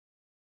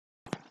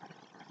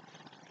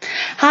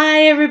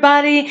Hi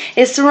everybody,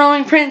 it's the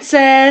Rolling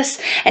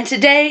Princess, and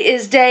today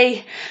is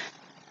day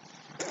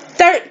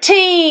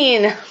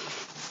 13 of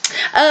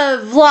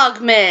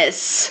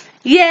Vlogmas.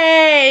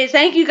 Yay!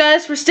 Thank you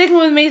guys for sticking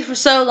with me for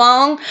so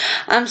long.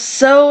 I'm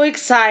so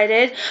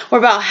excited. We're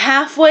about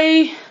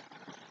halfway,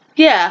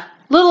 a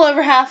little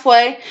over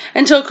halfway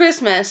until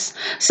Christmas.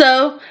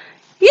 So,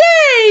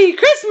 yay!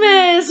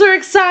 Christmas! We're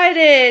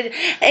excited!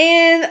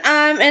 And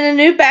I'm in a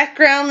new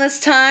background this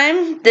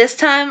time. This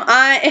time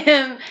I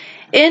am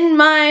in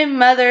my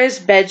mother's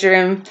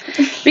bedroom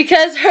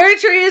because her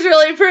tree is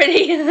really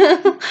pretty.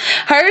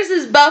 Hers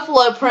is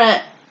buffalo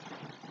print.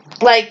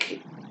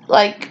 Plaid.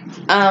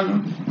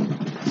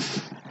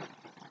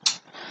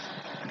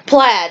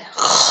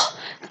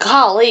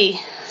 Golly,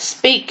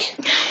 speak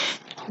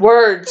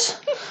words.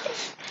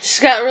 She's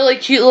got really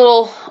cute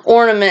little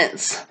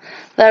ornaments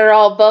that are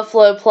all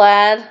buffalo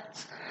plaid.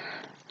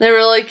 They're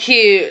really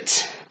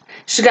cute.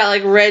 She's got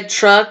like red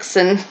trucks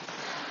and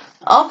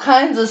all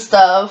kinds of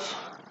stuff.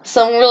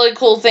 Some really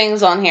cool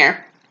things on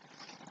here.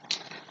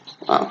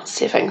 Well, let's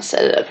see if I can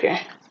set it up here.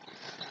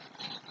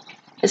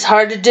 It's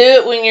hard to do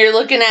it when you're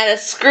looking at a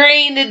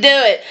screen to do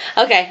it.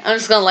 Okay, I'm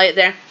just going to lay it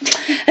there.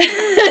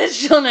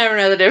 She'll never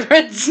know the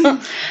difference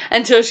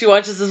until she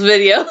watches this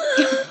video.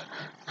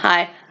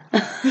 Hi.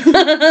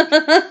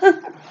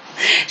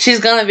 She's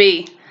going to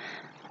be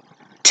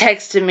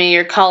texting me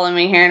or calling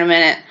me here in a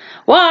minute.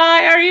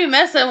 Why are you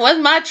messing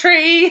with my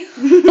tree?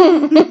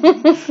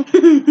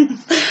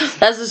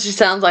 That's what she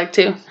sounds like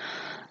too.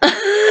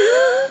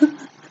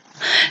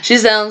 She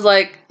sounds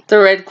like the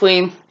Red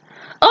Queen.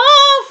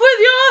 Off with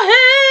your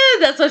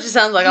head! That's what she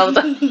sounds like all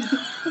the time.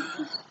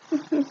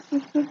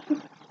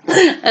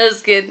 I'm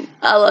just kidding.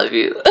 I love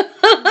you.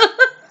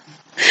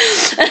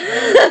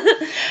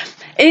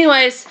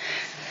 Anyways,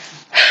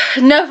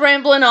 enough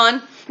rambling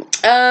on.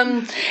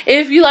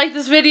 If you like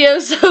this video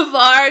so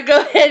far,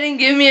 go ahead and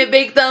give me a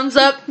big thumbs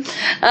up.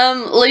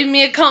 Leave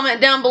me a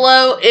comment down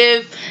below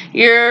if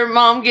your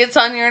mom gets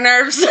on your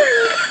nerves.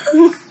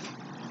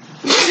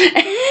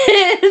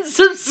 And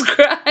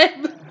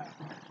subscribe.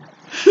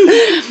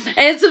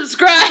 And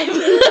subscribe.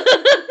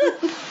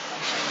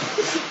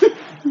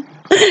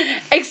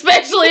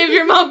 Especially if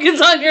your mom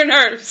gets on your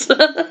nerves.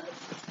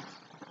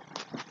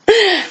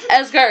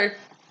 Ask her.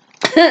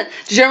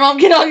 Does your mom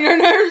get on your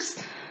nerves?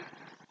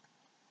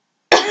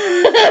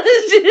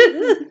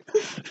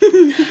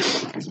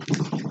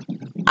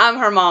 I'm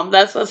her mom.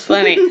 That's what's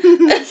funny.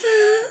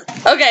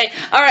 Okay,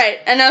 alright,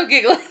 enough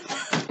giggling.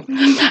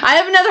 I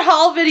have another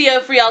haul video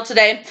for y'all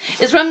today.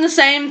 It's from the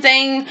same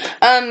thing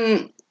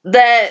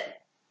that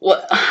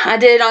I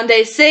did on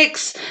day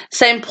 6.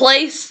 Same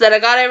place that I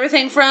got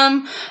everything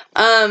from.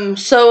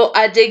 So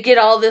I did get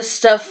all this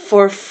stuff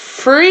for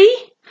free,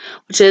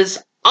 which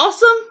is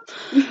awesome.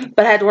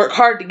 But I had to work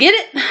hard to get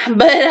it.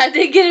 But I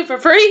did get it for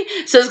free.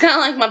 So it's kind of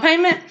like my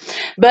payment.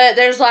 But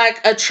there's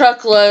like a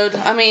truckload.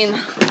 I mean,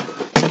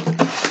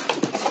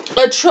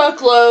 a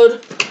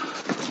truckload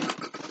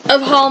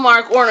of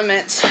Hallmark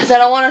ornaments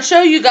that I want to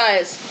show you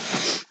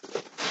guys.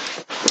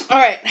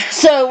 Alright,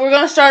 so we're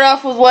going to start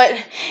off with what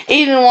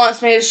Eden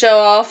wants me to show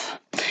off.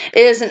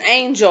 It is an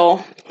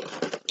angel.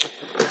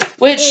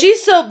 Which,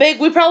 she's so big,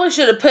 we probably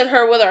should have put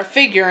her with our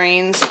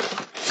figurines.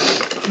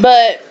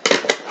 But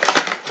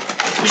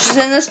she's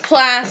in this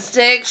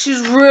plastic.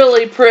 She's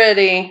really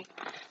pretty.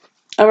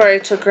 I already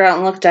took her out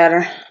and looked at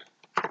her.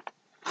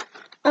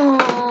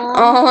 Aww.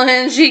 Oh,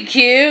 isn't she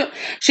cute?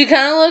 She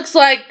kind of looks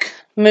like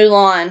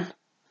Mulan.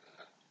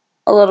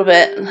 A little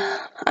bit.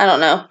 I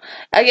don't know.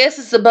 I guess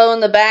it's the bow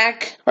in the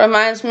back.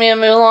 Reminds me of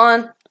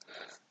Mulan.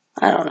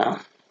 I don't know.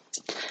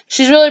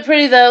 She's really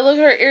pretty though. Look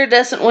at her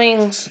iridescent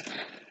wings.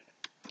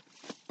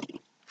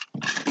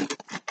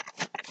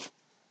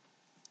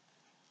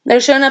 They're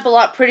showing up a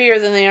lot prettier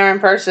than they are in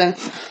person.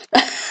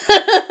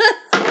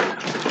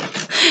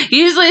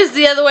 Usually it's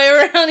the other way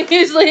around.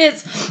 Usually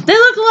it's, they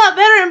look a lot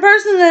better in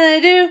person than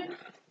they do.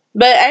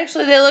 But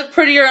actually they look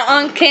prettier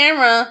on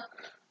camera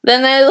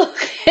than they look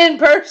in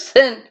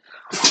person.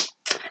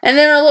 And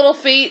then her little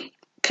feet,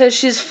 because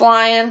she's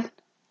flying,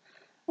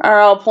 are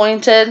all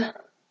pointed.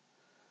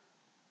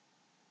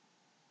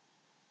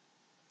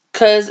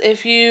 Because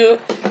if you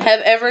have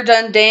ever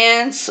done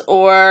dance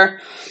or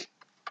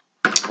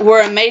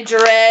were a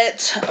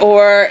majorette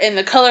or in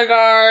the color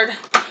guard,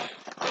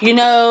 you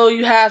know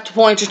you have to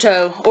point your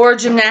toe. Or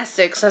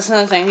gymnastics, that's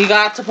another thing. You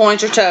got to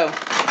point your toe.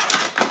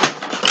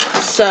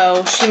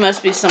 So she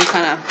must be some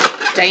kind of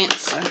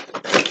dancer.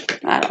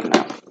 I don't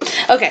know.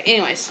 Okay,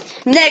 anyways,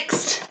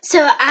 next.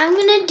 So I'm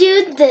going to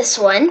do this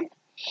one.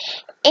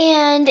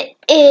 And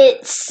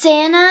it's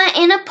Santa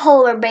and a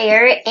polar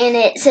bear. And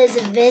it says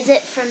a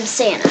visit from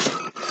Santa.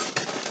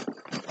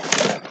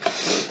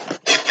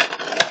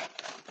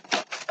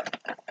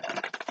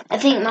 I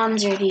think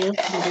Mom's ready to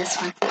open this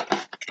one.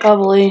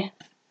 Probably.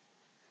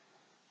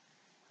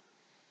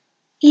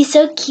 He's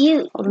so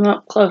cute. Hold him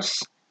up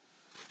close.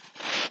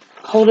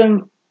 Hold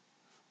him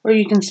where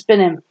you can spin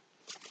him.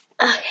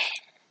 Okay.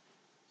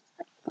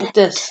 Like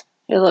this.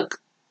 Here,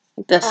 look.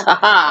 This,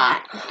 haha,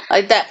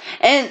 like that.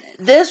 And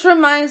this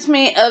reminds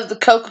me of the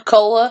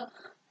Coca-Cola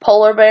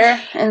polar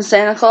bear in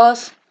Santa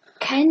Claus.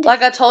 Kind of.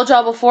 Like I told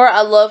y'all before,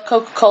 I love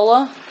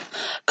Coca-Cola.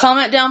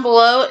 Comment down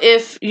below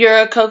if you're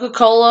a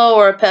Coca-Cola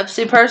or a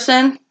Pepsi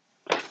person.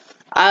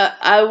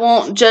 I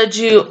won't judge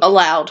you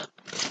aloud.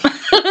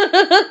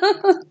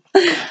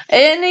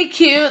 Isn't he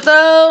cute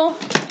though?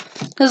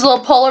 His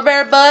little polar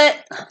bear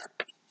butt.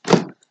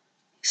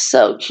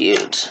 So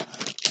cute.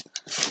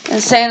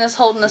 And Santa's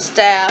holding a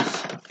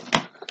staff.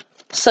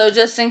 So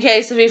just in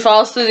case if he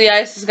falls through the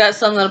ice, he's got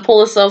something to pull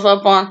himself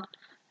up on.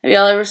 Have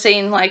y'all ever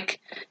seen like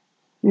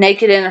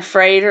Naked and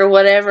Afraid or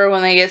whatever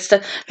when they get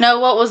stuck? No,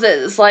 what was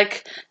it? It's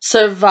like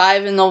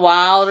Survive in the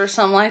Wild or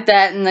something like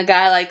that. And the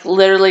guy like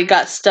literally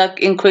got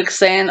stuck in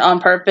quicksand on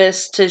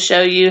purpose to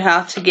show you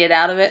how to get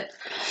out of it.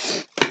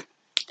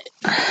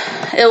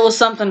 It was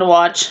something to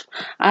watch.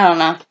 I don't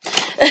know.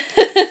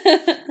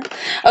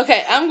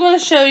 Okay, I'm going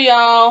to show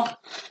y'all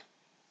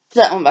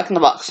that one back in the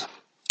box.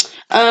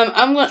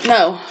 I'm going to,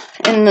 no,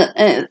 in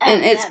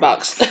its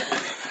box.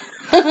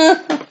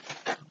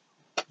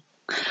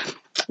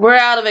 We're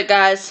out of it,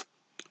 guys.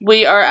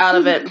 We are out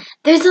of it.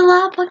 There's a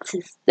lot of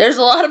boxes. There's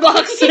a lot of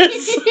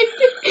boxes.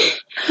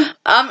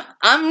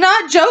 I'm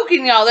not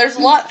joking, y'all. There's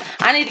a lot.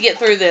 I need to get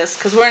through this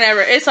because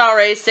it's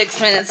already 6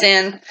 minutes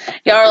in.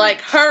 Y'all are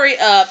like, hurry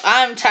up.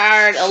 I'm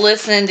tired of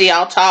listening to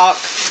y'all talk.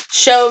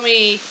 Show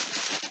me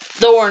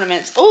the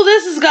ornaments. Oh,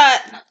 this has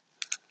got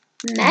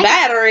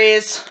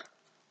batteries.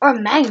 Or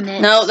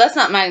magnets. No, that's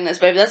not magnets,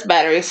 baby. That's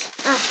batteries.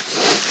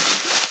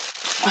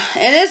 Oh.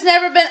 And it's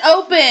never been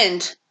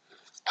opened.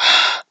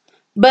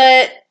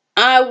 But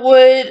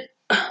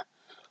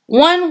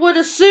one would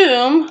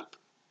assume,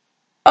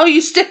 oh,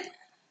 you stick,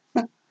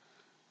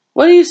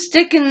 what are you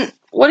sticking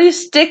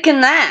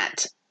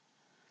that?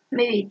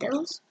 Maybe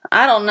those?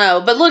 I don't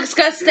know. But look, it's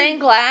got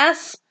stained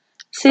glass.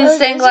 See the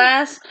stained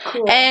glass?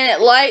 Cool. And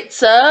it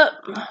lights up.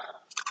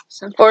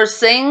 Somehow. Or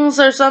sings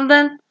or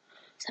something.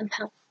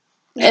 Somehow.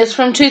 It's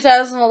from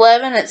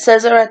 2011. It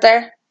says it right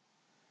there.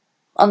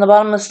 On the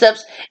bottom of the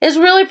steps. It's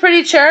really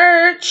pretty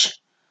church.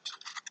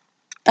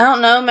 I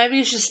don't know. Maybe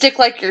you should stick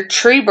like your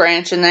tree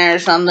branch in there or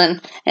something.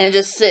 And it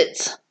just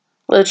sits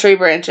with a tree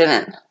branch in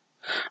it.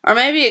 Or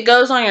maybe it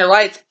goes on your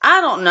lights.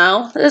 I don't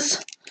know.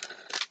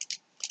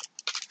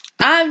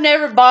 I've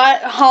never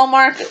bought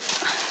Hallmark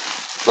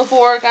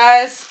before,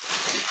 guys.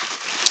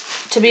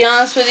 To be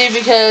honest with you,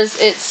 because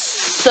it's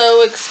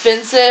so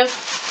expensive.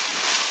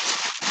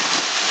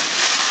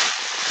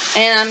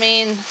 And I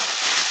mean,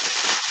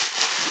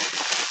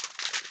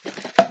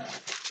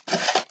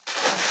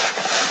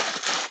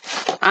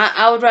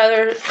 I would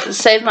rather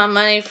save my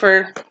money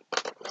for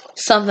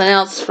something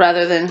else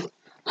rather than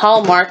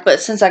Hallmark. But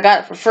since I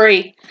got it for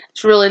free,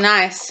 it's really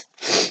nice.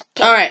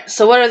 Alright,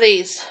 so what are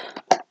these?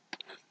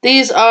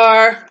 These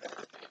are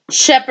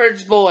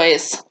Shepherd's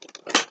Boys.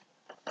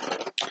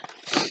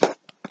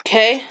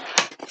 Okay.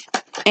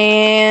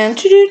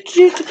 And,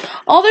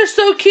 oh, they're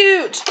so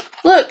cute.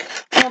 Look.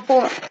 I'm gonna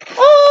pull them.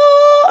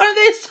 Oh, are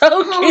they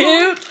so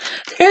cute?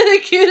 They're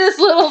the cutest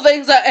little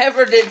things I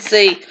ever did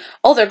see.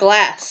 Oh, they're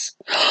glass.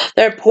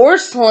 They're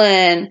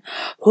porcelain.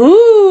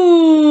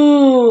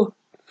 Ooh.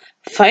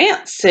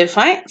 Fancy,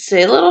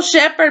 fancy. Little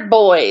shepherd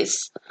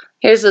boys.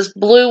 Here's this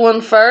blue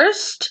one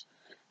first.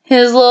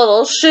 His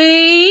little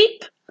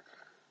sheep.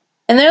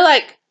 And they're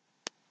like,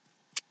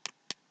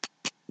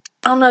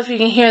 I don't know if you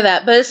can hear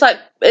that, but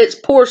it's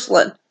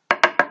porcelain.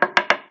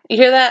 You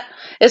hear that?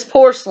 It's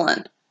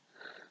porcelain.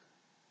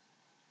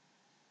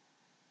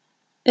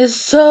 It's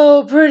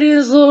so pretty,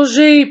 his little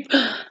sheep.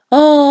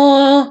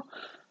 Oh.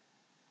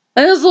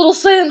 And his little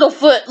sandal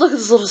foot. Look at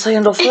his little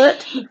sandal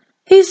foot.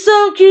 He's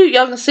so cute.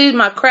 Y'all can see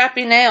my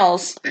crappy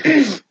nails.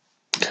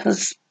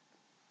 Because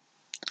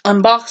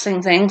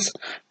unboxing things.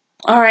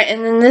 Alright,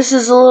 and then this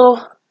is a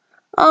little...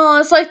 Oh,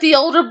 it's like the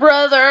older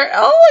brother.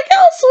 Oh, look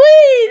how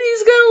sweet.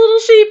 He's got a little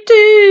sheep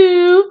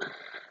too.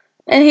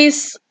 And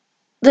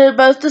they're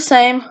both the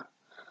same.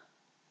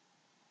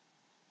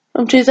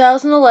 From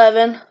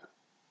 2011.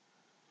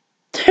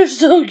 They're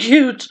so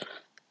cute.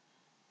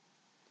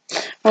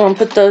 I'm going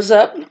to put those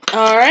up.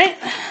 Alright.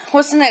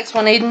 What's the next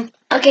one, Eden?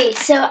 Okay,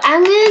 so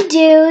I'm going to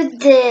do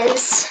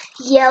this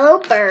yellow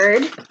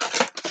bird.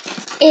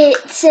 It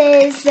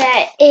says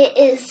that it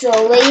is the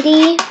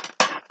lady...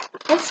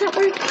 What's that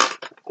word?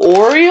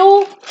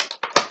 Oriole?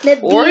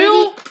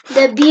 Oriole?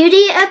 The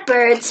Beauty of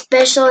Birds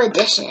Special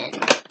Edition.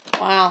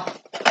 Wow.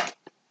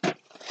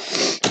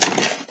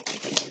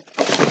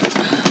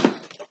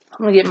 I'm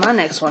going to get my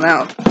next one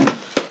out.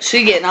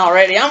 She getting all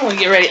ready. I'm going to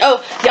get ready.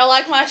 Oh, y'all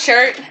like my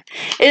shirt?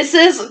 It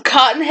says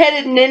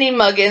Cotton-Headed Ninny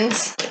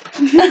Muggins.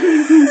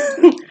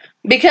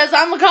 Because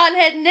I'm a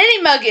Cotton-Headed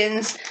Ninny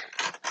Muggins.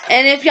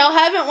 And if y'all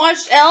haven't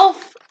watched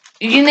Elf,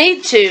 you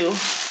need to.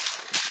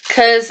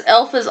 Because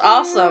Elf is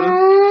awesome.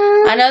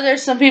 I know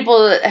there's some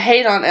people that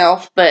hate on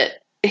Elf, but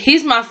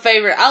he's my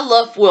favorite. I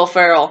love Will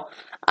Ferrell.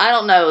 I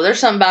don't know. There's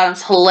something about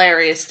him's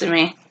hilarious to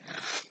me.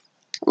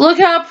 Look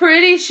how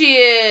pretty she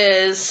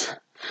is.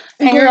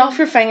 Hang her off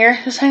your finger.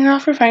 Just hang her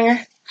off your finger.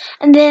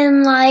 and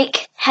then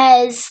like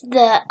has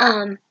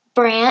the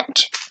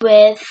branch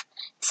with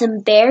some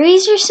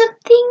berries or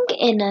something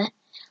and a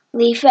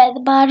leaf at the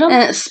bottom.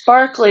 And it's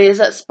sparkly. Is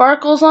that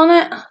sparkles on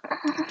it?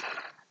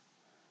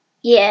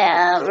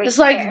 Yeah, right It's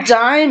there. like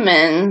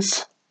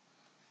diamonds.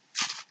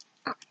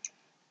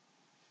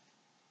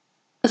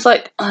 It's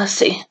like, let's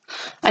see.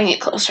 I can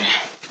get closer.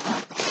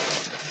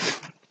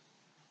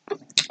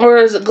 Or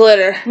is it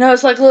glitter? No,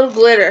 it's like little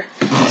glitter.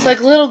 It's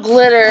like little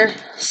glitter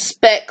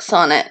specks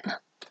on it.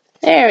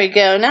 There we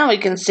go. Now we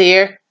can see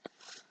her.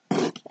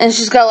 And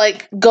she's got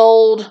like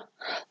gold,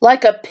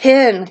 like a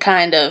pin,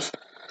 kind of.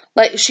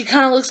 Like, she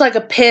kind of looks like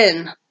a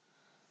pin.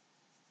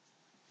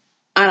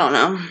 I don't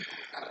know.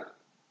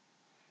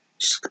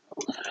 Just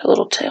look at her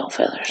little tail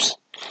feathers.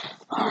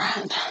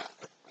 Alright.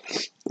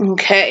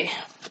 Okay.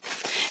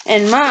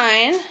 And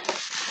mine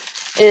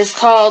is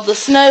called the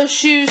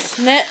Snowshoe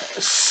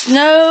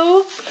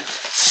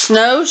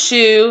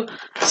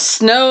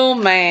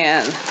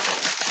Snowman.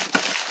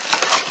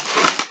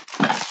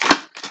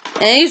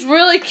 And he's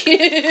really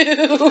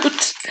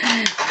cute.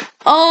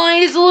 Oh,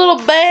 he's a little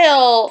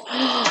bell.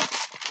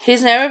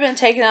 He's never been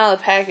taken out of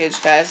the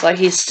package, guys. Like,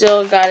 he's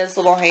still got his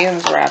little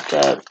hands wrapped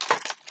up.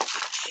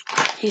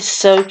 He's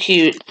so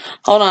cute.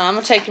 Hold on, I'm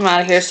going to take him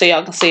out of here so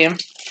y'all can see him.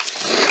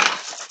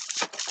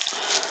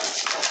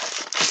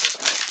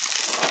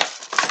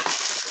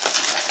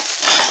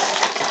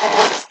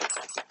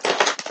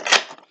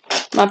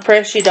 My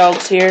precious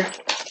dog's here.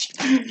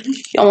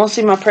 Y'all want to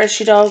see my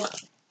precious dog?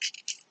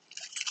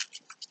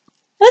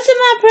 What's in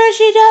my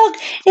precious dog?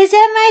 Is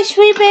that my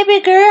sweet baby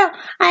girl?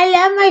 I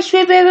love my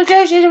sweet baby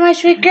girl. She's my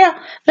sweet girl.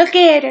 Look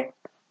at her.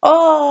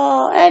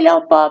 Oh,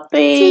 hello,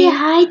 puppy. Say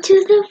hi to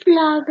the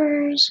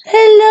vloggers.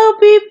 Hello,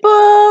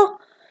 people.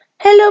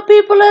 Hello,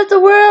 people of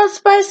the world.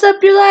 Spice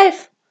up your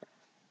life.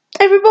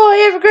 Every boy,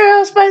 every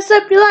girl, spice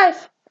up your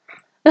life.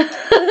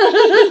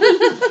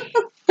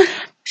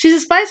 She's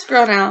a Spice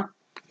Girl now.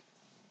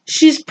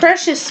 She's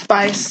Precious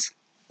Spice.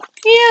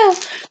 Yeah,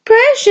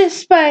 Precious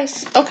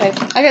Spice. Okay,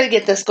 I gotta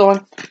get this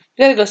going.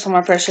 You gotta go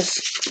somewhere, Precious.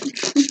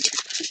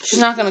 She's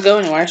not gonna go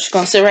anywhere. She's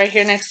gonna sit right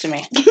here next to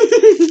me.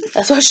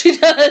 That's what she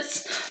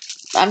does.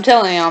 I'm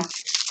telling y'all.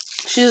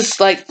 She's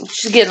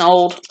getting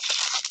old.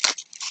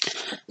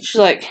 She's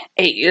like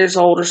 8 years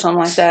old or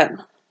something like that.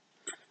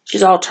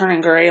 She's all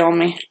turning gray on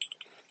me.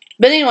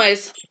 But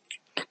anyways.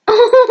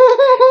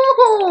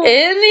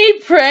 Isn't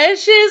he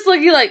precious?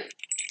 Look, you like.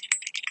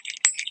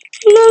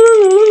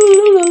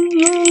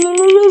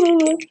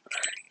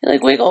 He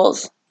like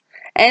wiggles.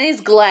 And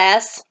he's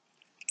glass.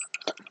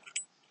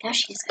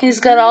 He's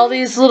got all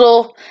these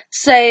little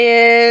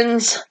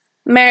sayings.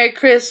 Merry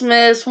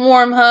Christmas,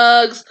 warm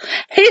hugs.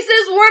 He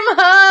says warm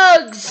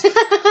hugs. Just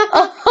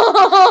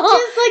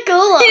like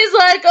Olaf. He's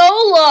like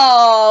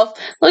Olaf.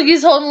 Look,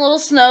 he's holding a little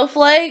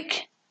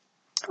snowflake.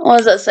 What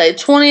does that say?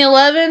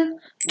 2011?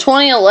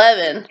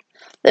 2011.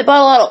 They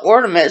bought a lot of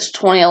Ornaments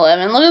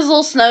 2011. Look at his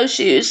little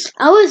snowshoes.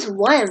 I was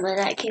 1 when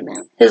that came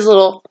out.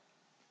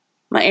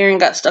 My earring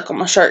got stuck on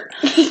my shirt.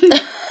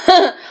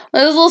 Those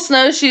little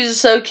snowshoes are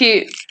so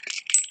cute.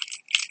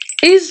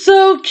 He's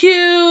so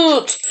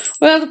cute.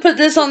 We have to put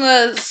this on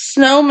the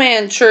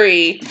snowman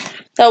tree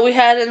that we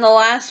had in the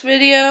last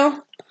video.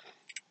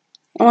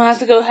 I'm going to have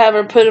to go have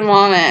her put him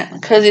on it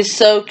because he's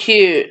so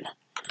cute.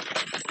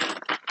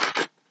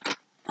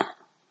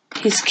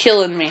 He's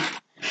killing me.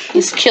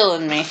 He's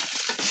killing me.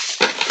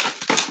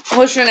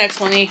 What's your next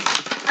one, E?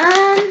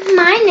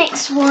 My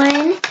next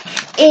one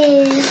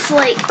is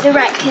like the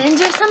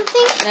raccoons or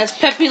something. That's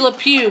Pepe Le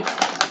Pew.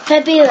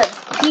 Pepe Le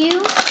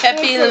Pew.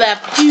 Pepe Le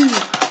Pew.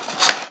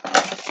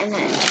 And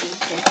then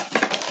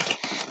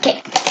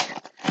okay.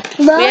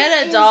 We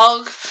had a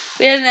dog.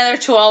 We had another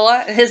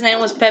Chihuahua, and his name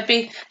was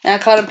Pepe, and I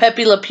called him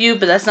Pepe Le Pew,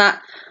 but that's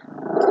not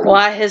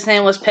why his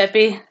name was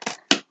Pepe.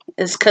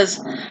 It's because,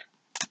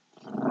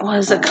 what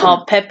is it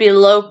called? Pepe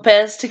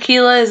Lopez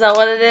Tequila? Is that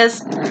what it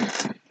is?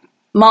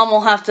 Mom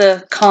will have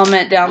to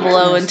comment down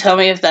below and tell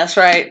me if that's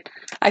right.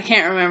 I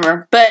can't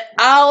remember. But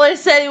I always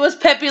said he was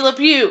Pepe Le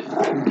Pew.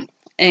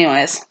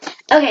 Anyways.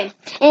 Okay.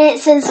 And it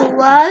says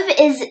love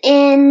is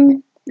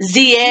in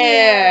the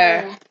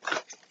air.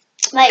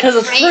 Like because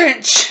it's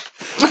French.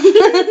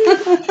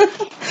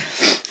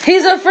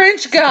 He's a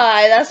French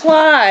guy. That's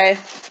why.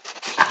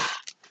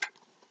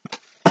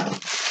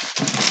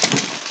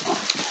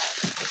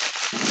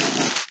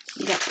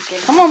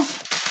 Come on.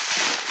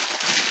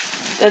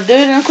 Gotta do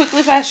it in a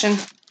quickly fashion.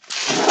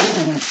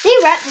 They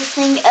wrap this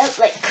thing up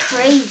like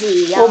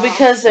crazy, y'all. Well,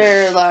 because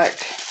they're like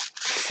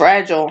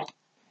fragile.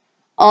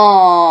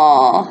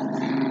 Aww.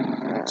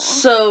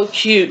 So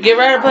cute. Get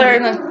right up there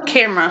in the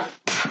camera.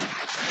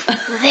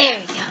 There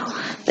we go.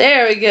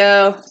 There we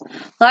go.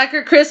 Like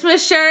her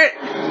Christmas shirt?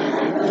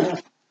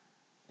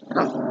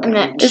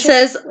 It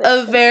says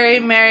a very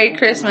Merry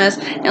Christmas.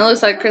 And it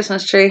looks like a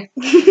Christmas tree.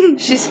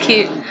 She's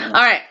cute.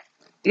 Alright.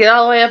 Get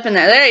all the way up in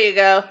there. There you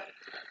go.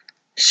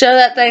 Show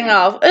that thing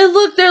off. And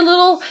look, their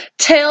little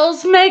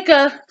tails make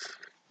a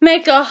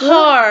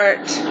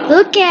heart.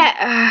 Look at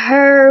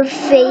her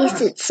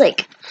face. It's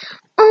like,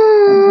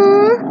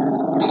 aww.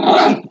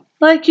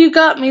 Like you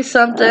got me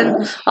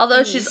something.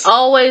 Although she's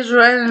always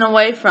running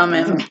away from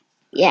him.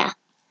 Yeah.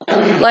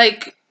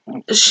 Like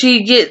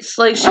she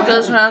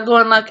goes around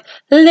going like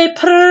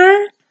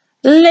leper,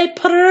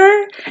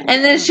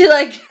 and then she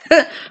like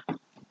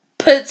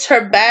puts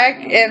her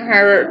back and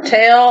her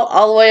tail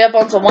all the way up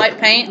on some white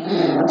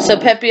paint. So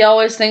Peppy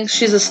always thinks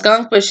she's a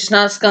skunk, but she's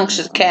not a skunk,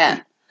 she's a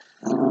cat.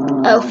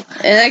 Oh.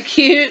 Isn't that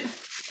cute?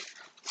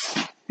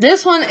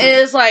 This one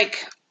is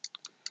like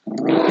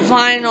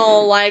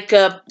vinyl, like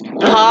a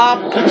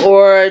Pop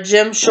or a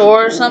Jim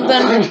Shore or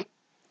something.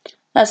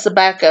 That's the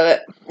back of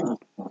it.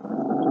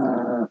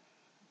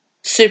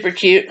 Super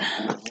cute.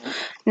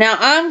 Now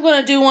I'm going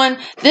to do one.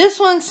 This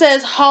one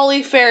says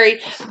Holly Fairy,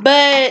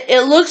 but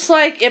it looks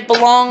like it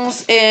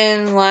belongs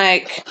in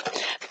like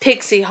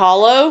Pixie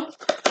Hollow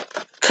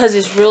because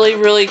he's really,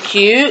 really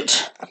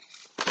cute.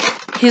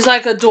 He's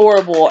like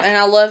adorable, and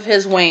I love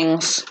his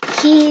wings.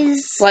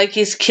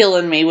 He's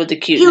killing me with the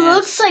cuteness. He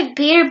looks like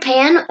Peter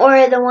Pan,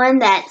 or the one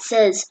that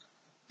says,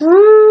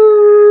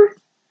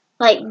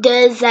 like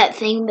does that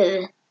thing,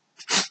 but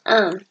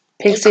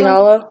Pixie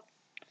Hollow.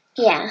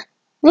 Yeah.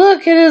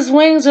 Look at his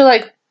wings are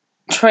like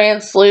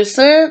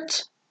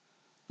translucent.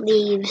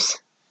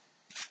 Leaves.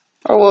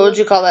 Or what would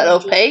you call that?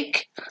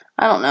 Opaque?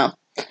 I don't know.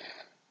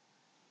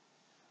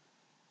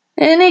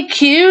 Isn't he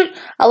cute?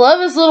 I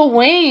love his little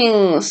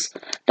wings.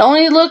 Don't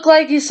he look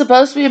like he's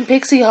supposed to be in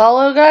Pixie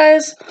Hollow,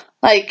 guys?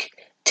 Like,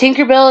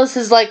 Tinkerbell is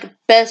his, like,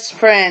 best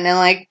friend. And,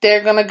 like,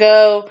 they're gonna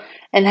go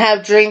and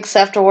have drinks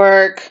after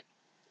work.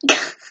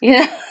 You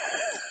know?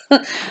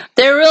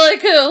 They're really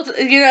cool,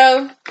 you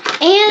know?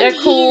 And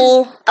they're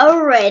cool. He's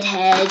a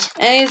redhead.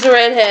 And he's a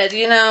redhead.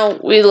 You know,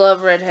 we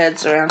love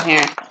redheads around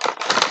here.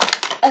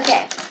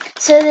 Okay.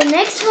 So the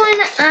next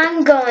one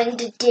I'm going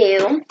to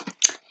do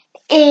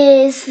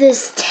is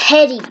this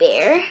teddy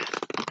bear.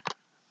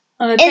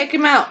 I'm going to take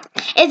him out.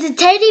 It's a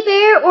teddy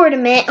bear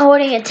ornament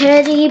holding a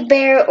teddy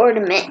bear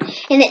ornament.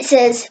 And it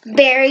says,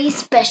 very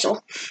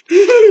special.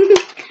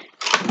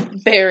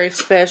 Very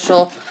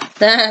special.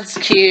 That's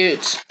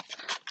cute.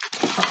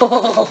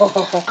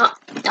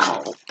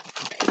 Oh.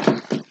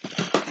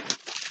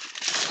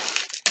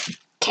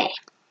 Okay.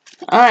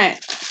 Alright.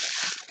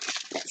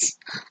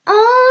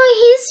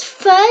 Oh, he's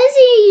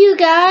fuzzy, you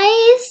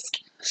guys.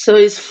 So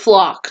he's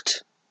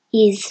flocked.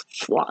 He's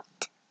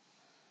flocked.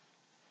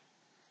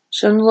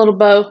 Show him the little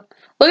bow.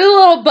 Look at the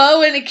little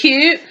bow, isn't it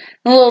cute?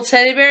 The little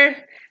teddy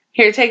bear.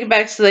 Here, take it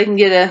back so they can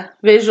get a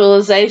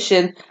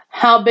visualization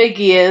how big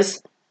he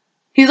is.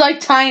 He's like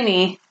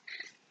tiny.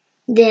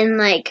 Then,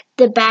 like,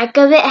 the back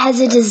of it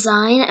has a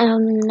design.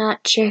 I'm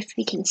not sure if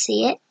you can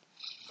see it.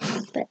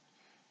 But,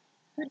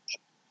 like.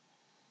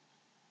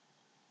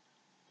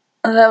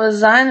 Is that a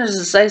design or does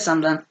it say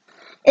something?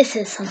 It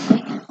says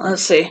something.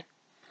 Let's see.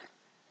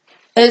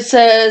 It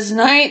says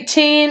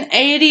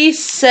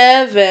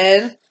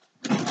 1987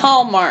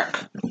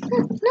 Hallmark.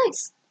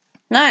 Nice.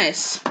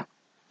 Nice.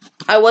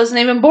 I wasn't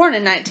even born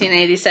in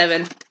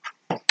 1987.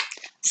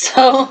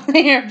 So,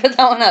 here, put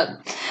that one up.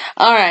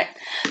 Alright.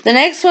 The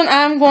next one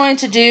I'm going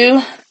to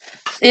do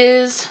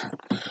is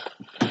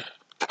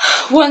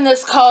one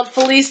that's called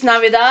Feliz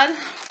Navidad.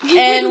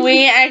 And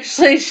we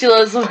actually, she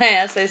loves the way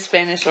I say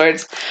Spanish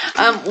words.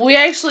 We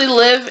actually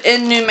live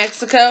in New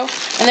Mexico.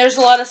 And there's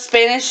a lot of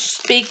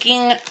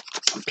Spanish-speaking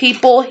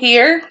people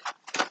here.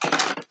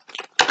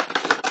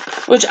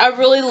 Which I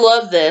really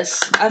love this.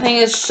 I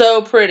think it's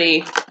so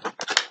pretty.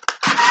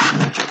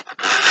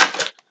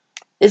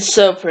 It's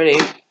so pretty.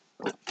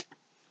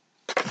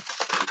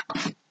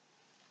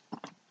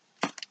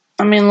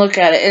 I mean, look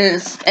at it.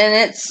 And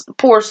it's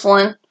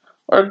porcelain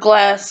or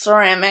glass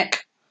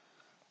ceramic.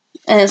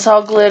 And it's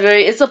all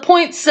glittery. It's a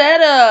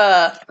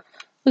poinsettia.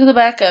 Look at the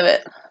back of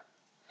it.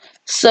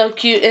 So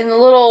cute. And the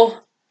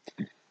little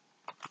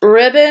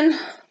ribbon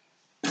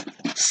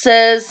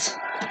says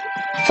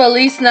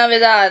Feliz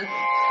Navidad.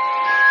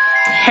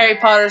 Harry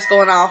Potter's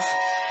going off.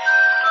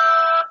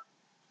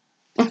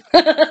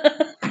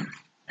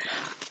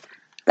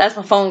 That's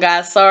my phone,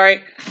 guys.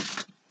 Sorry.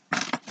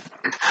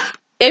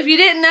 If you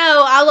didn't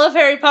know, I love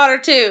Harry Potter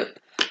too.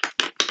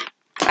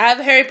 I have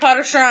a Harry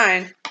Potter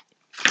shrine,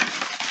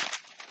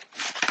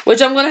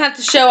 which I'm gonna have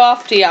to show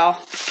off to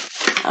y'all.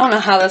 I don't know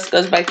how this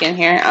goes back in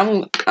here.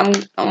 I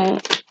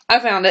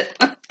found it.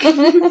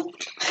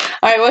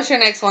 Alright, what's your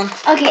next one?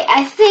 Okay,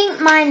 I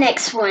think my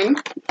next one.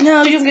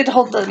 No, you don't get to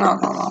hold the. No.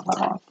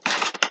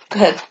 Go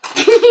ahead.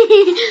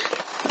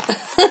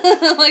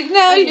 Like,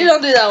 no, you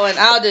don't do that one.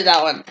 I'll do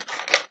that one.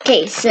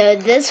 Okay, so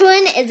this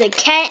one is a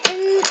cat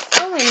in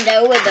a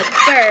window with a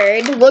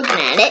bird looking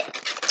at it.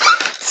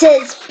 It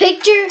says,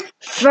 picture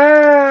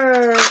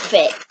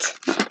perfect.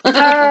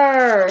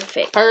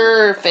 Perfect.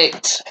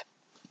 Perfect.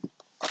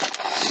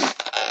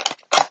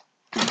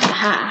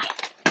 Aha.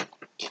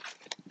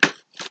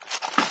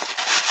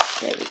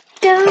 There we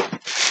go.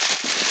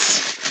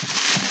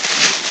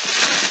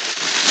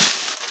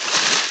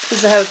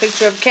 Does it have a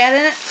picture of a cat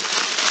in it?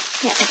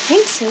 Yeah, I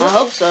think so. I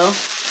hope so.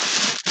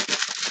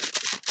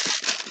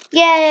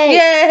 Yay!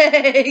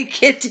 Yay!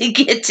 Kitty,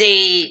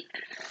 kitty.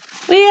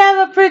 We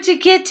have a pretty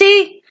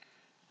kitty.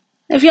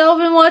 If y'all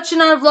been watching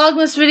our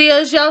Vlogmas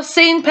videos, y'all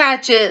seen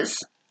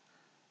Patches.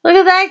 Look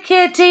at that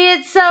kitty,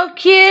 it's so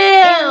cute.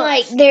 And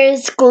like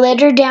there's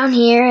glitter down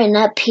here and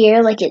up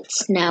here like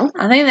it's snow.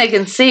 I think they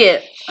can see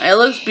it. It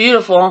looks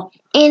beautiful.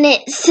 And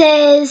it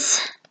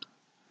says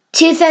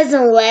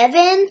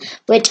 2011,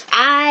 which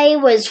I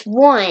was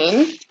 1.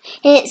 And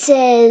it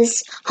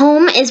says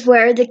home is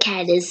where the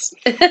cat is.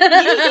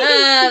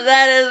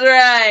 That is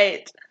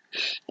right.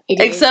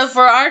 Except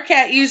for our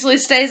cat usually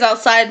stays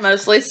outside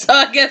mostly, so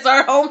I guess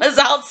our home is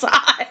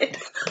outside.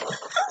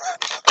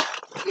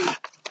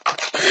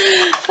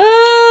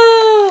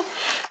 Oh,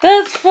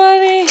 that's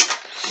funny.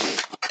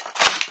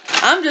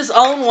 I'm just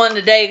on one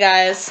today,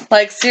 guys.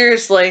 Like,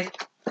 seriously.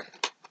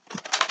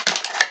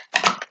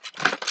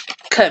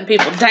 Cutting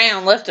people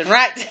down left and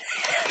right.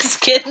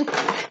 Just kidding.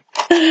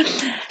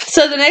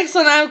 So the next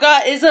one I've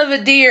got is of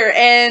a deer,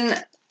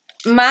 and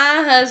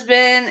my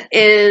husband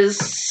is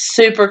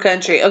super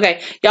country.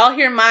 Okay, y'all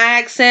hear my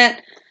accent?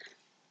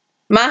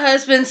 My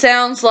husband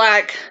sounds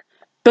like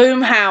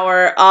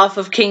Boomhauer off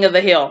of King of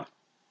the Hill.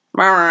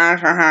 You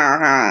can't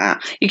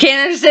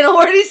understand a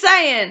word he's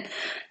saying.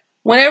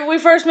 Whenever we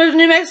first moved to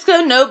New Mexico,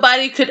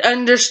 nobody could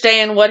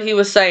understand what he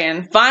was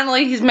saying.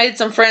 Finally, he's made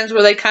some friends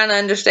where they kind of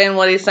understand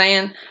what he's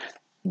saying.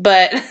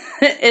 But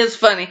it's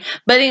funny.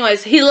 But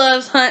anyways, he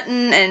loves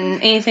hunting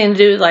and anything to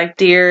do with like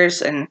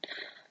deers and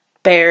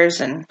bears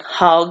and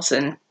hogs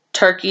and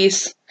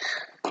turkeys.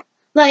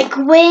 Like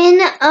when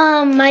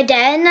my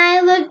dad and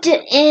I lived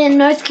in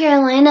North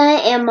Carolina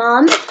and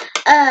Mom,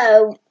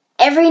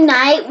 every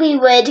night we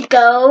would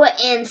go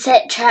and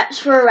set traps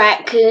for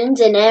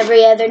raccoons, and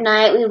every other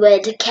night we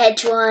would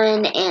catch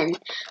one and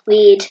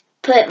we'd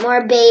put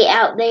more bait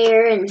out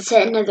there and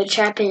set another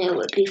trap, and it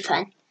would be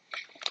fun.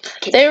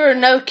 They were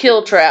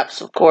no-kill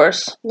traps, of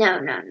course. No.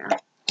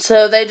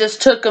 So they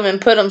just took them and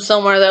put them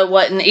somewhere that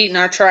wasn't eating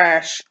our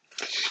trash.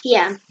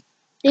 Yeah,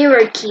 they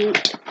were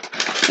cute.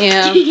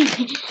 Yeah.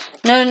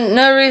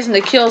 No reason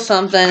to kill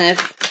something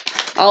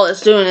if all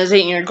it's doing is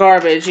eating your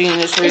garbage. You can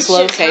just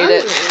relocate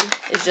it.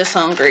 It's just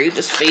hungry. You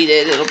just feed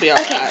it. It'll be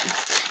alright.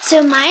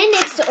 So my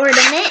next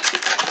ornament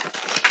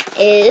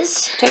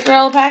is... Take her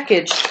out of the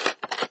package.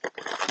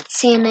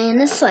 Santa in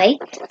a sleigh.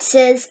 It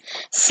says,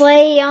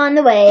 sleigh on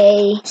the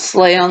way.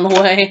 Sleigh on the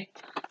way.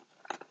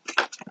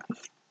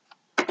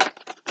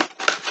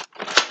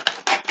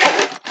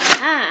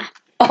 Ah.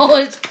 Oh,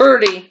 it's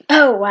pretty.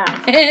 Oh,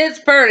 wow.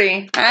 It's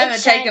pretty. I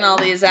haven't taken all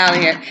these out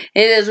of here.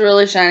 It is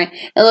really shiny.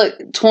 And look,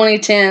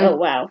 2010. Oh,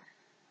 wow.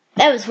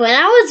 That was when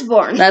I was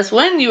born. That's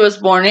when you was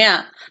born,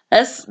 yeah.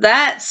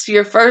 That's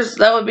your first,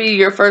 that would be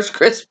your first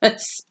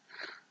Christmas.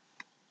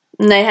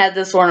 And they had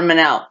this ornament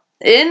out.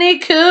 Isn't he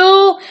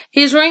cool?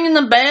 He's ringing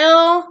the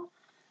bell.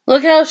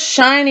 Look how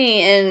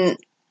shiny and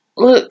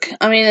look,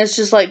 I mean, it's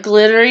just like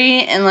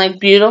glittery and like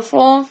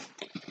beautiful.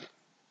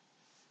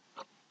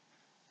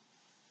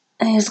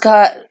 And he's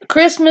got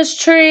Christmas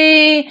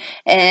tree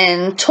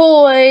and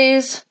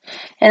toys.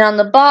 And on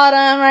the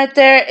bottom right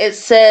there, it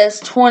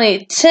says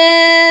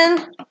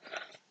 2010.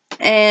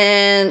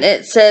 And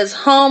it says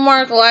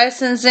Hallmark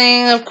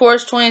licensing. Of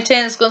course,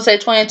 2010. It's going to say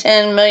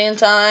 2010 a million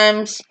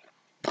times.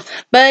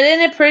 But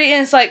isn't it pretty?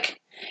 And it's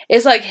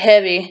like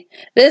heavy.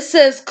 This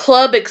says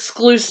club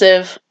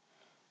exclusive.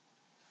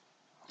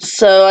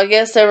 So I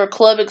guess they were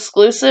club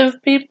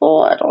exclusive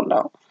people. I don't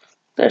know.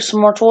 There's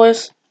some more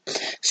toys.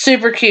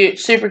 Super cute.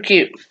 Super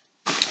cute.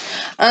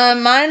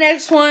 My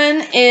next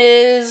one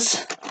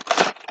is...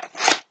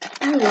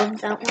 I love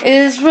that one.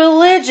 Is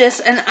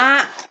religious. And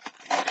I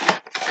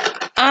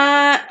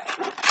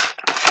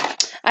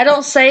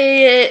don't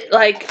say it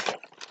like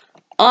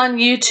on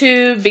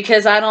YouTube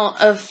because I don't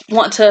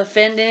want to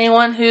offend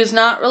anyone who's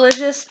not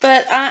religious,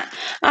 but I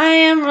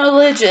am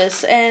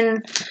religious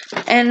and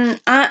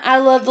I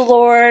love the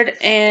Lord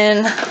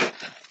and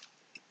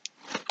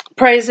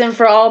praise Him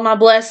for all my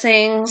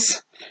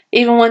blessings,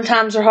 even when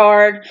times are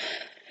hard.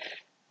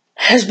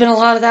 There's been a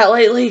lot of that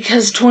lately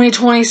because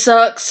 2020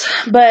 sucks,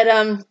 but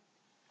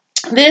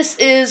this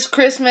is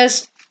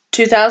Christmas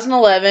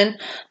 2011.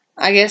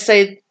 I guess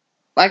they,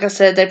 like I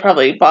said, they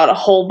probably bought a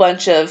whole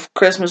bunch of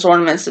Christmas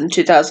ornaments in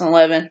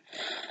 2011.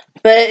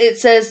 But it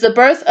says, the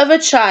birth of a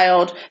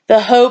child, the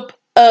hope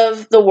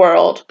of the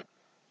world.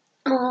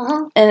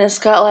 Aww. And it's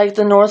got like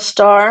the North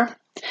Star.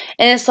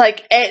 And it's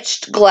like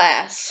etched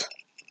glass.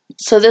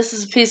 So this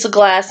is a piece of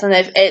glass and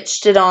they've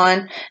etched it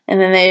on.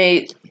 And then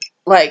they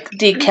like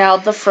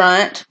decaled the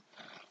front.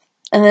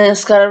 And then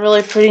it's got a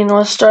really pretty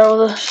North Star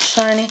with a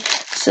shiny. It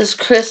says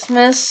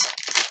Christmas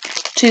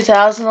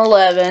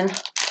 2011.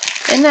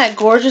 Isn't that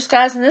gorgeous,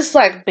 guys? And this is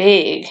like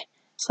big.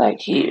 It's like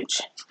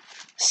huge.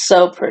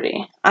 So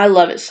pretty. I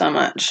love it so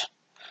much.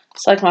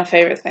 It's like my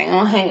favorite thing. I'm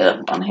going to hang it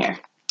up on here.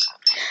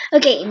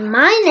 Okay,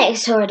 my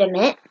next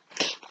ornament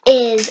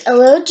is a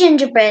little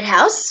gingerbread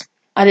house.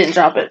 I didn't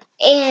drop it.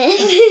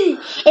 And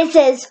it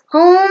says,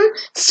 home,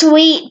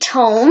 sweet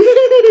home.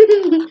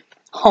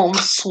 Home,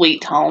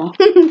 sweet home.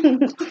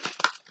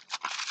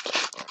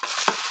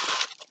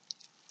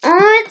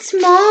 Oh, it's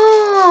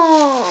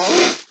small.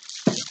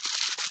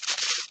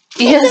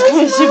 Yeah, it's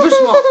gonna be super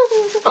small.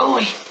 Oh,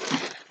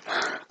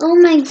 oh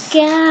my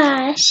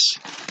gosh.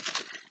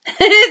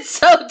 it's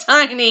so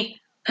tiny.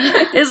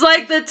 It's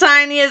like the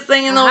tiniest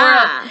thing in the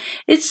Aha. world.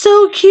 It's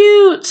so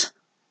cute.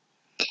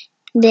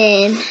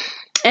 Then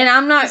And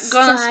I'm not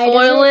gonna side of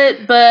spoil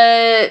it. it,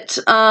 but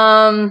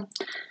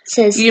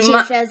says you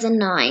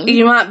 2009.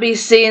 You might be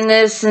seeing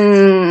this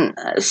in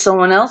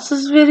someone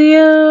else's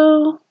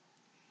video.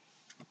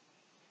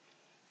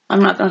 I'm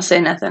not gonna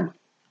say nothing.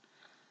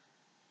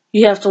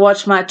 You have to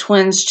watch my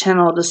twins'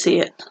 channel to see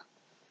it.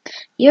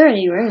 You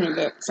already ruined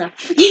it, so.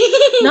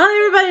 Not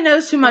everybody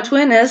knows who my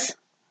twin is.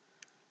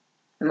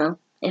 Well,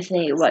 if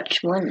they watch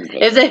one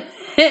video. If they,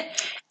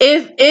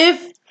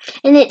 if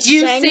and it's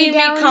you shiny see me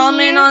down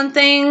comment here, on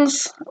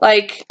things,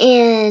 like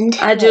and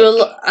I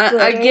do,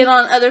 I get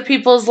on other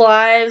people's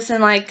lives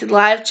and like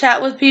live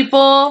chat with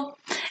people,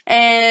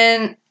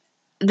 and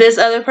this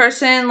other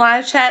person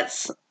live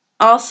chats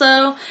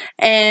also,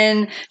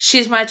 and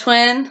she's my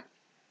twin.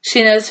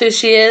 She knows who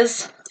she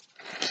is.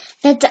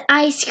 That's an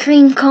ice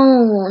cream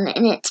cone,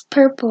 and it's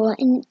purple,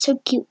 and it's so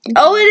cute.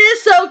 Oh, it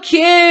is so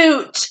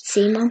cute.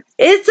 See, Mom?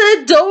 It's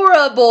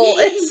adorable.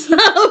 It's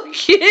so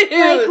cute.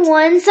 Like,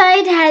 one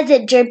side has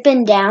it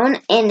dripping down,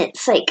 and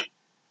it's, like,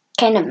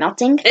 kind of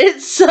melting.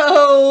 It's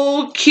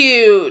so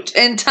cute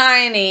and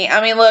tiny.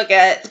 I mean, look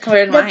at it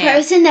compared to my hand. The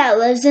person that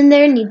lives in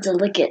there needs to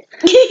lick it.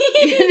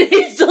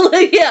 needs to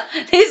look, yeah,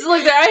 needs to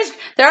look.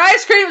 Their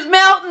ice cream's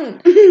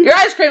melting. Your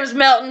ice cream is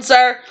melting,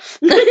 sir.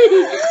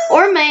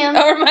 Or ma'am.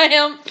 Or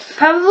ma'am.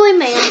 Probably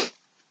ma'am.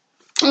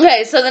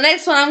 Okay, so the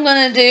next one I'm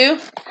gonna do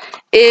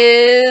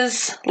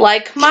is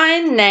like my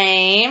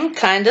name,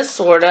 kinda,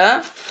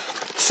 sorta.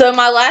 So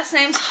my last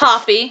name's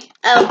Hoppy.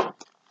 Oh.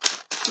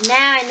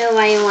 Now I know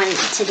why you wanted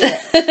to do it.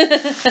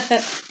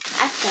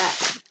 I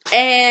thought.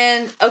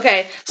 And,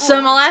 okay, so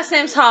my last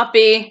name's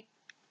Hoppy.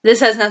 This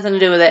has nothing to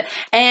do with it.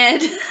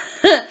 And,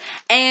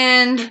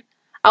 and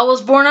I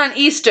was born on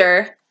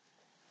Easter.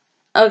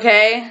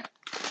 Okay?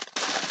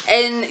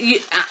 And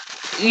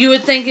you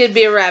would think it'd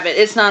be a rabbit.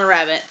 It's not a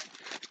rabbit.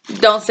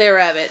 Don't say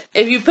rabbit.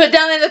 If you put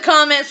down in the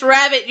comments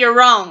rabbit, you're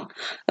wrong.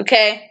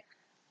 Okay?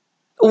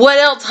 What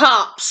else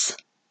hops?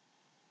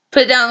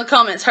 Put it down in the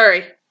comments.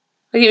 Hurry.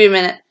 I'll give you a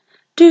minute.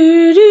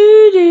 Do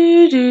do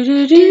do do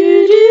do do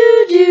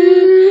do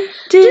do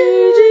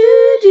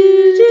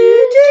do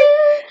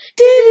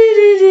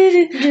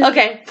do.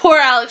 Okay, poor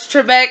Alex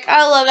Trebek.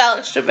 I love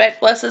Alex Trebek.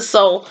 Bless his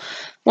soul.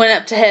 Went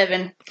up to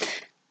heaven.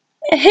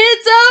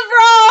 It's a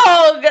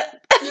frog.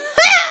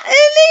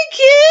 Isn't he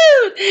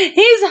cute?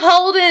 He's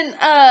holding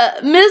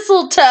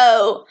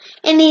mistletoe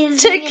And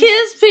he's to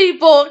kiss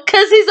people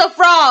because he's a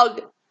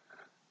frog.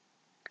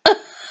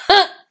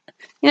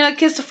 You know,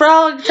 kiss a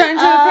frog, turn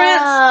into a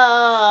prince.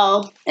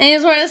 Oh. And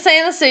he's wearing a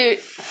Santa suit.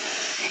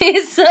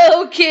 He's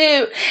so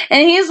cute.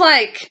 And he's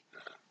like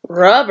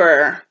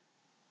rubber.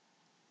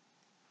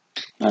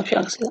 I don't know if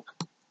y'all can see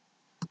that.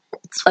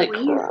 It's like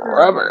weird.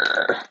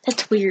 Rubber.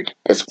 That's weird.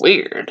 It's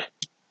weird.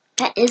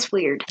 That is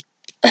weird.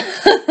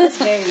 That's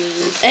very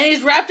weird. And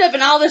he's wrapped up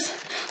in all this,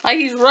 like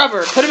he's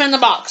rubber. Put him in the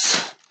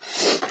box.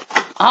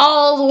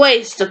 All the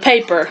waste of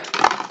paper.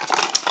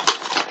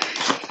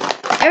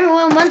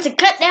 Everyone wants to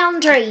cut down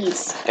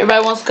trees.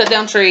 Everybody wants to cut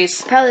down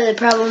trees. Probably the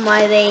problem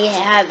why they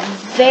have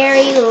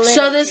very little.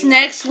 So this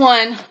next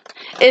one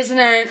is an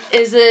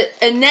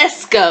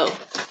Enesco.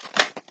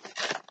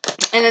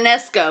 An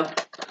Enesco.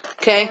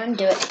 Okay?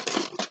 Do it.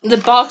 The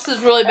box is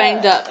really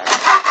banged up.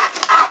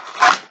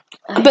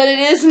 But it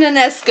is an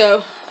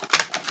Enesco.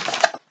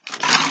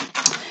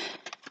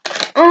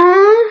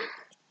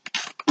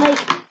 Like,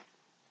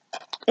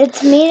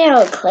 it's made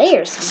out of clay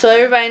or something. So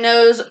everybody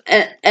knows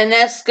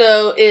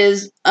Enesco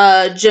is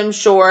Jim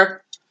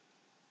Shore.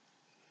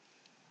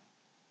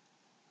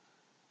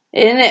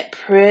 Isn't it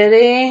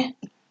pretty?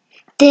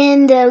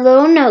 Then the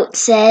little note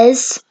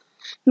says,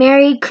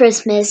 Merry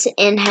Christmas,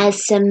 and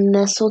has some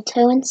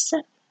mistletoe and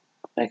stuff.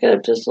 Back it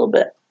up just a little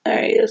bit.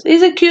 There he is.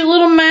 He's a cute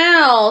little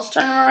mouse.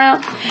 Turn him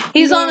around.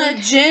 He's on a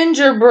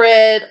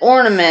gingerbread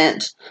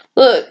ornament.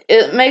 Look,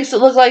 it makes it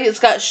look like it's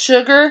got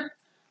sugar.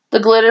 The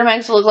glitter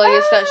makes it look like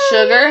it's got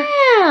sugar.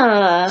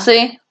 Yeah.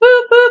 See?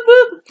 Boop, boop,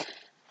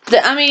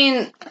 boop. I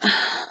mean,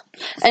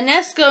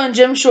 Enesco and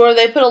Jim Shore,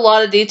 they put a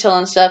lot of detail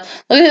and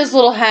stuff. Look at his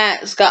little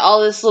hat. It's got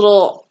all this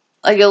little,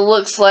 like it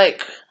looks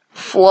like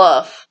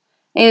fluff.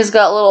 And he's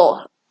got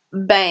little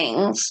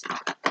bangs.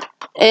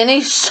 And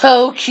he's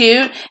so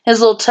cute. His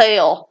little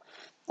tail.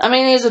 I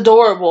mean, he's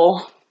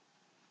adorable.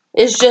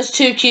 It's just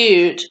too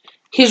cute.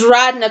 He's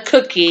riding a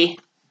cookie.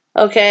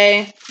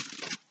 Okay?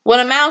 When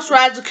a mouse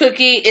rides a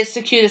cookie, it's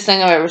the cutest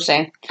thing I've ever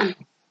seen.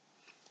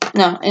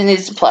 No, it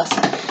needs a plus.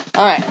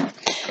 Alright.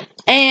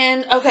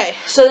 And, okay,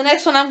 so the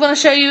next one I'm going to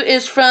show you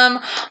is from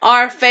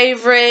our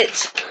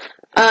favorite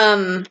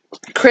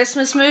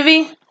Christmas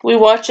movie. We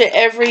watch it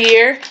every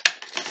year.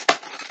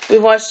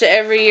 We've watched it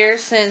every year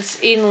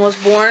since Eden was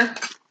born.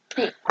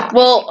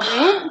 Well,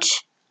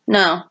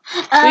 no.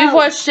 We've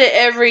watched it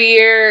every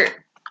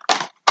year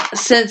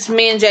since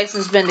me and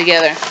Jason's been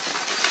together.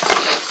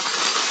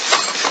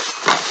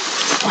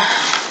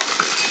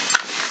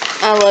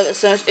 I love it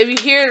so much. If you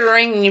hear it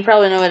ringing, you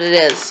probably know what it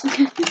is.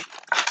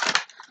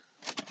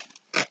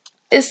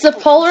 It's the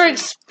Polar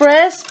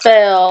Express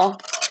bell.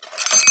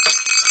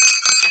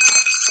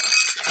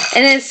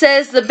 And it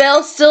says, the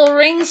bell still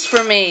rings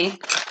for me.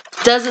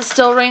 Does it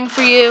still ring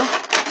for you?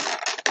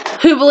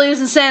 Who believes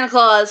in Santa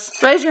Claus?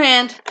 Raise your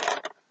hand.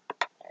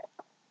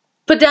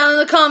 Put down in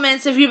the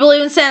comments if you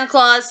believe in Santa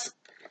Claus.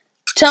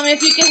 Tell me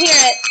if you can hear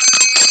it.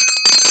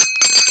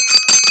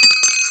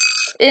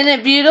 Isn't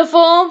it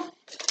beautiful?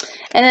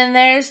 And then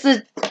there's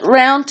the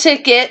round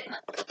ticket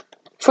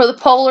for the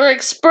Polar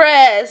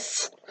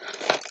Express.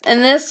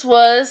 And this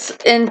was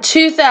in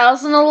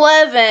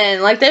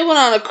 2011. Like, they went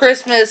on a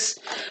Christmas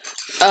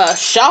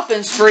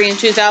shopping spree in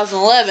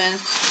 2011.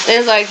 They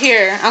was like,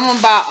 here, I'm going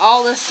to buy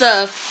all this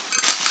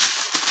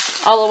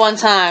stuff all at one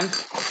time.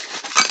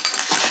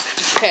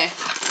 Okay.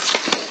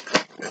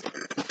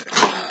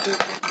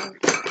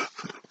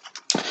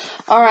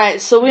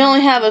 Alright, so we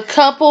only have a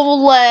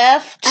couple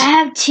left. I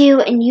have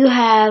 2 and you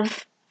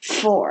have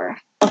 4.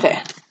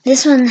 Okay.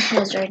 This one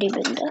has already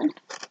been done.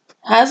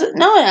 Has it?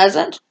 No, it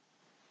hasn't.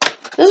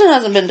 This one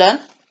hasn't been done.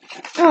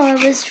 Oh,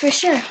 it was for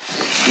sure.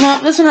 No,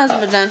 this one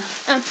hasn't been done.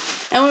 Oh.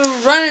 And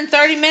we're running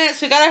 30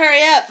 minutes. We gotta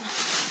hurry up.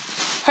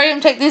 Hurry up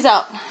and take these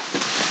out.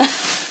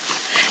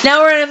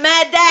 Now we're in a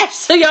mad dash,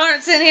 so y'all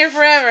aren't sitting here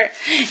forever.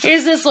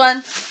 Here's this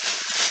one.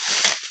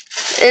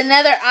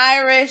 Another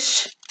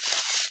Irish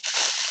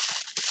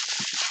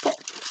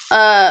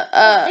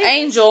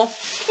angel.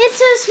 It's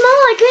so small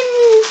I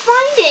couldn't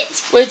find it.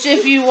 Which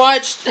if you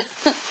watched...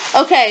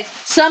 Okay,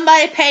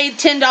 somebody paid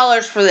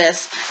 $10 for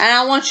this. And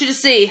I want you to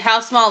see how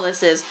small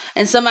this is.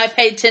 And somebody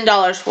paid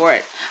 $10 for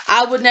it.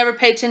 I would never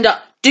pay $10.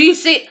 Do you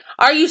see...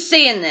 Are you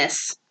seeing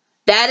this?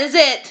 That is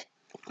it.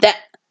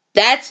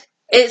 That's...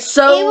 It's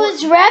so... It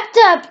was wrapped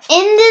up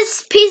in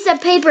this piece of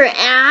paper and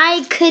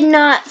I could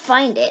not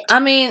find it. I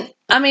mean,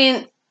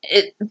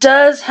 it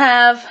does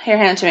have... Here,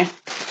 hand it to me.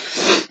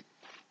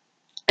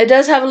 It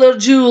does have a little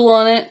jewel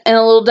on it and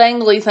a little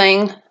dangly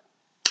thing.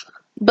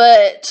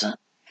 But,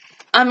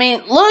 I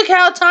mean, look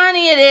how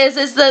tiny it is.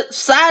 It's the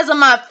size of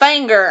my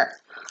finger.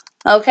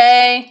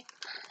 Okay?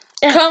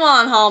 Come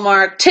on,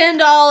 Hallmark. $10.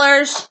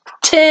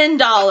 $10.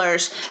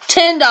 $10.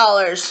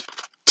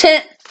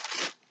 $10.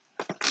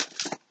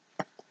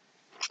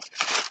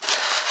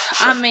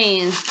 I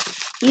mean...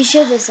 You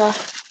show this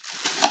off.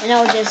 And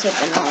I'll just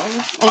open all of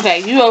them. Okay,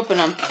 you open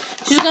them.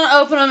 She's going to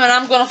open them and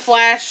I'm going to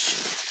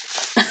flash...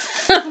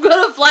 I'm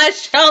going to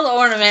flash all the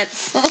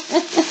ornaments.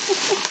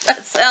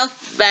 That sounds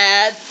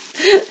bad.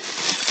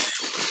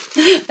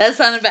 That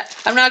sounded bad.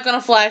 I'm not going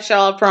to flash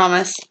y'all, I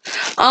promise.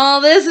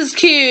 Oh, this is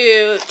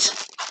cute.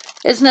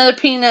 It's another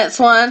Peanuts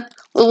one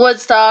with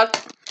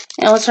Woodstock.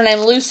 And what's her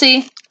name?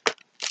 Lucy?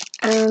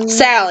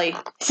 Sally.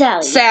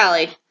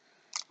 Sally.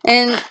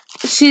 And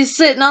she's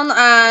sitting on the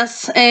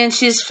ice and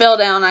she's fell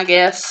down, I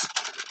guess.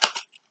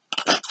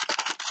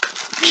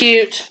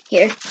 Cute.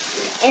 Here.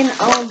 And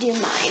I'll do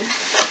mine.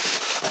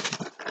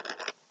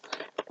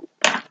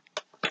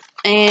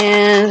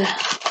 And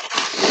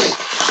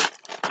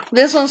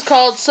this one's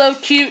called So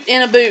Cute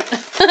in a Boot.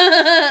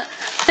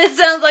 It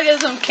sounds like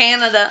it's from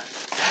Canada.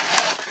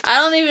 I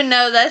don't even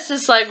know. That's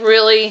just like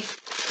really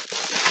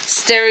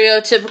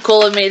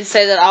stereotypical of me to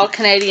say that all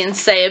Canadians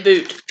say a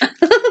boot. A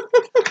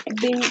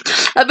boot.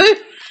 A boot.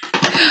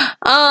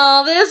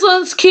 Oh, this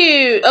one's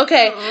cute.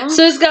 Okay,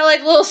 so it's got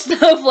like little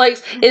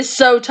snowflakes. It's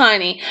so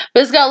tiny.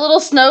 But it's got little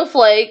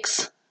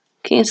snowflakes.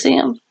 Can you see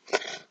them?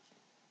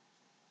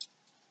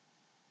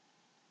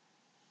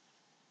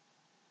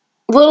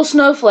 Little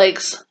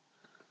snowflakes.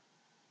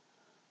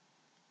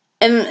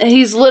 And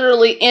he's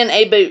literally in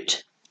a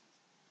boot.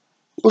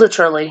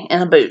 Literally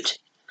in a boot.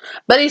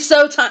 But he's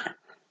so tiny.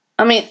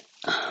 I mean,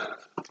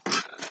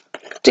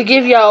 to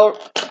give y'all,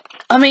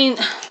 I mean,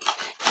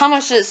 how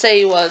much did it say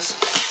he was?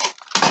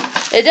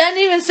 It doesn't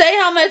even say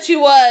how much he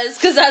was,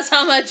 because that's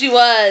how much he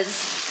was.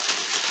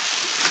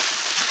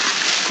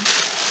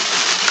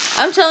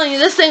 I'm telling you,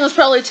 this thing was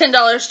probably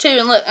 $10 too.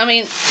 And look, I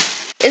mean,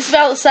 it's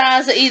about the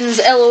size of Eden's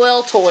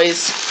LOL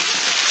toys.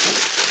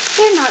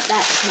 They're not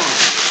that small.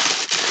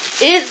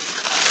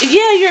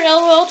 Yeah, your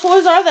LOL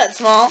toys are that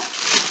small.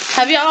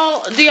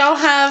 Do y'all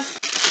have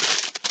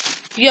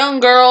young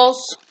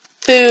girls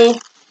who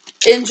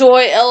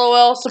enjoy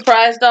LOL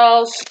surprise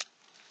dolls?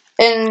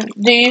 And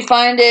do you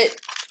find it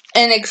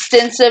an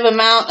extensive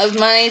amount of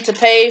money to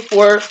pay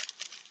for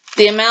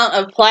the amount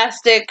of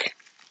plastic?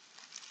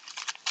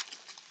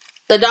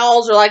 The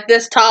dolls are like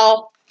this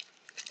tall.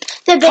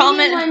 The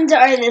baby ones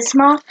are this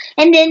small,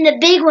 and then the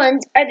big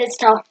ones are this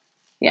tall.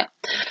 Yeah.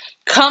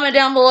 Comment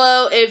down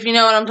below if you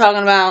know what I'm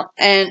talking about,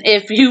 and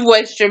if you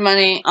waste your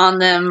money on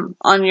them,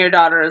 on your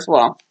daughter as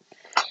well.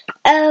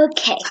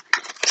 Okay.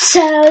 So,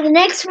 the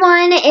next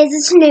one is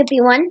a Snoopy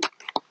one.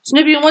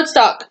 Snoopy and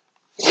Woodstock.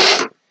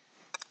 2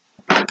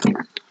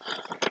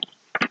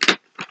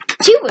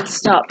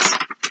 Woodstocks.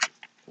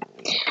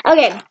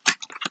 Okay.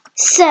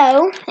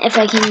 So, if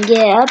I can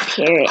get up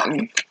here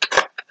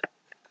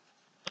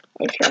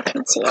if y'all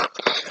can see it.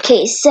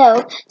 Okay,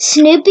 so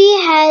Snoopy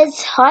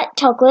has hot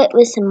chocolate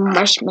with some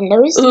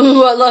marshmallows.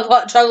 Ooh, I love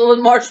hot chocolate with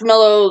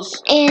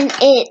marshmallows. And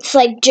it's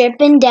like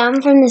dripping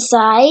down from the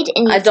side.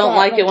 And I don't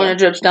like it when it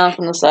drips down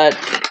from the side.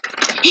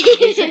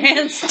 Get your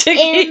hands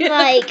sticky. And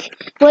like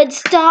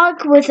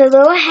Woodstock with a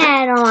little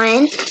hat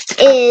on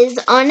is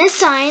on a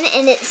sign,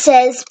 and it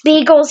says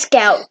Beagle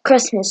Scout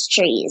Christmas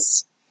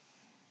trees.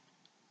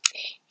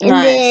 And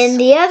Nice. then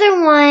the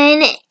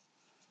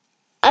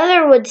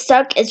other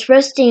Woodstock is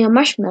roasting a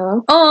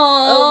marshmallow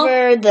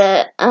over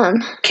the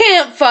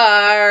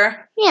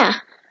campfire. Yeah.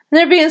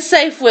 They're being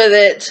safe with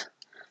it,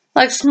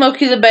 like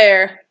Smokey the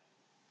Bear.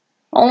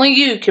 Only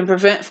you can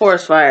prevent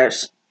forest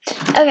fires.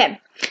 Okay.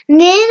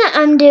 Then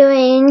I'm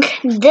doing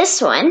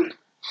this one.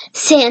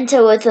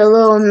 Santa with a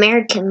little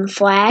American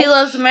flag. He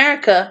loves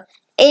America.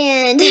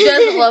 And who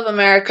doesn't love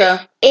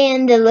America?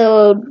 And the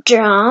little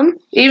drum.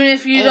 Even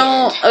if you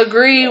don't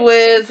agree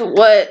with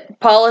what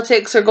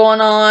politics are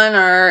going on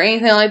or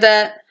anything like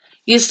that,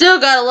 you still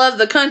gotta love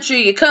the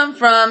country you come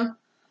from.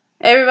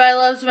 Everybody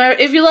loves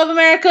America. If you love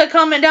America,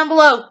 comment down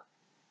below.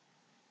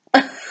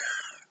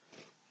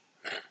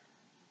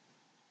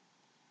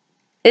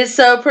 It's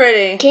so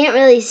pretty. Can't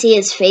really see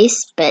his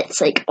face, but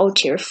it's like all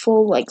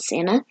cheerful, like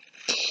Santa.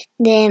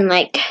 Then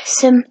like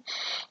some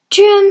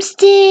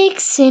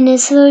drumsticks and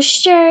his little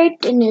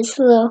shirt and his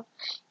little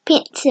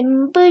pants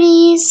and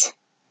booties.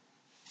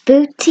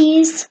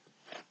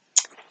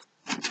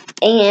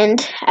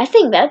 And I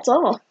think that's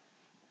all.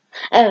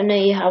 Oh, no,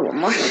 you have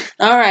one more.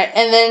 Alright,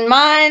 and then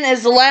mine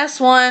is the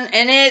last one,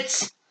 and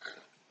it's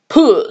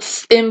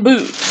Puss in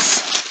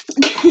Boots.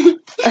 Isn't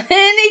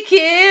he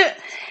cute?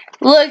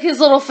 Look, his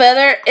little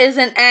feather is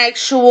an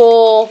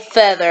actual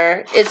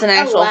feather. It's an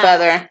actual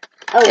feather.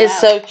 Oh, it's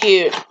so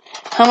cute.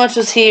 How much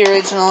was he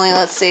originally?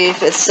 Let's see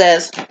if it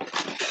says.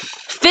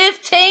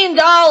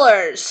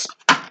 $15.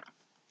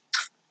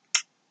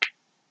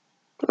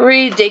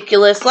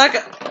 Ridiculous. Like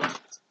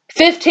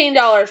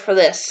 $15 for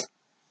this.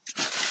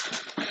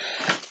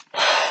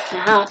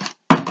 I'm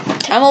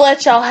gonna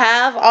let y'all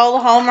have all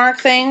the Hallmark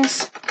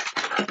things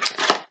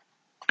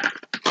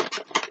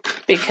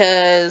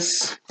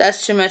because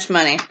that's too much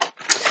money.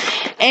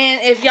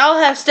 And if y'all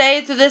have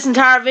stayed through this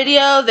entire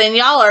video, then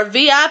y'all are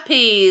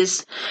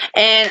VIPs.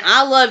 And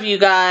I love you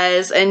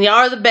guys. And y'all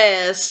are the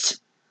best.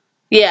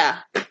 Yeah.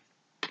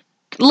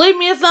 Leave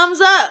me a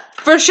thumbs up.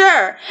 For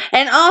sure.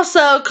 And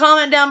also,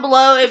 comment down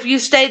below if you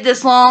stayed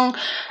this long.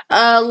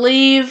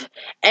 Leave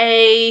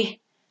a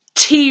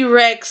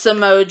T-Rex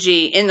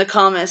emoji in the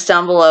comments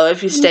down below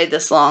if you stayed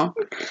this long.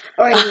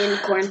 Or a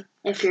unicorn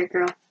if you're a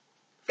girl.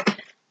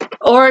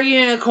 Or a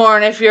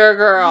unicorn if you're a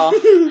girl.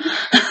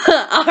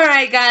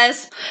 Alright,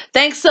 guys.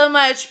 Thanks so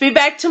much. Be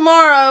back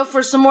tomorrow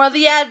for some more of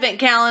the Advent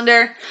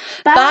calendar.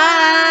 Bye.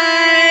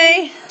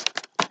 Bye.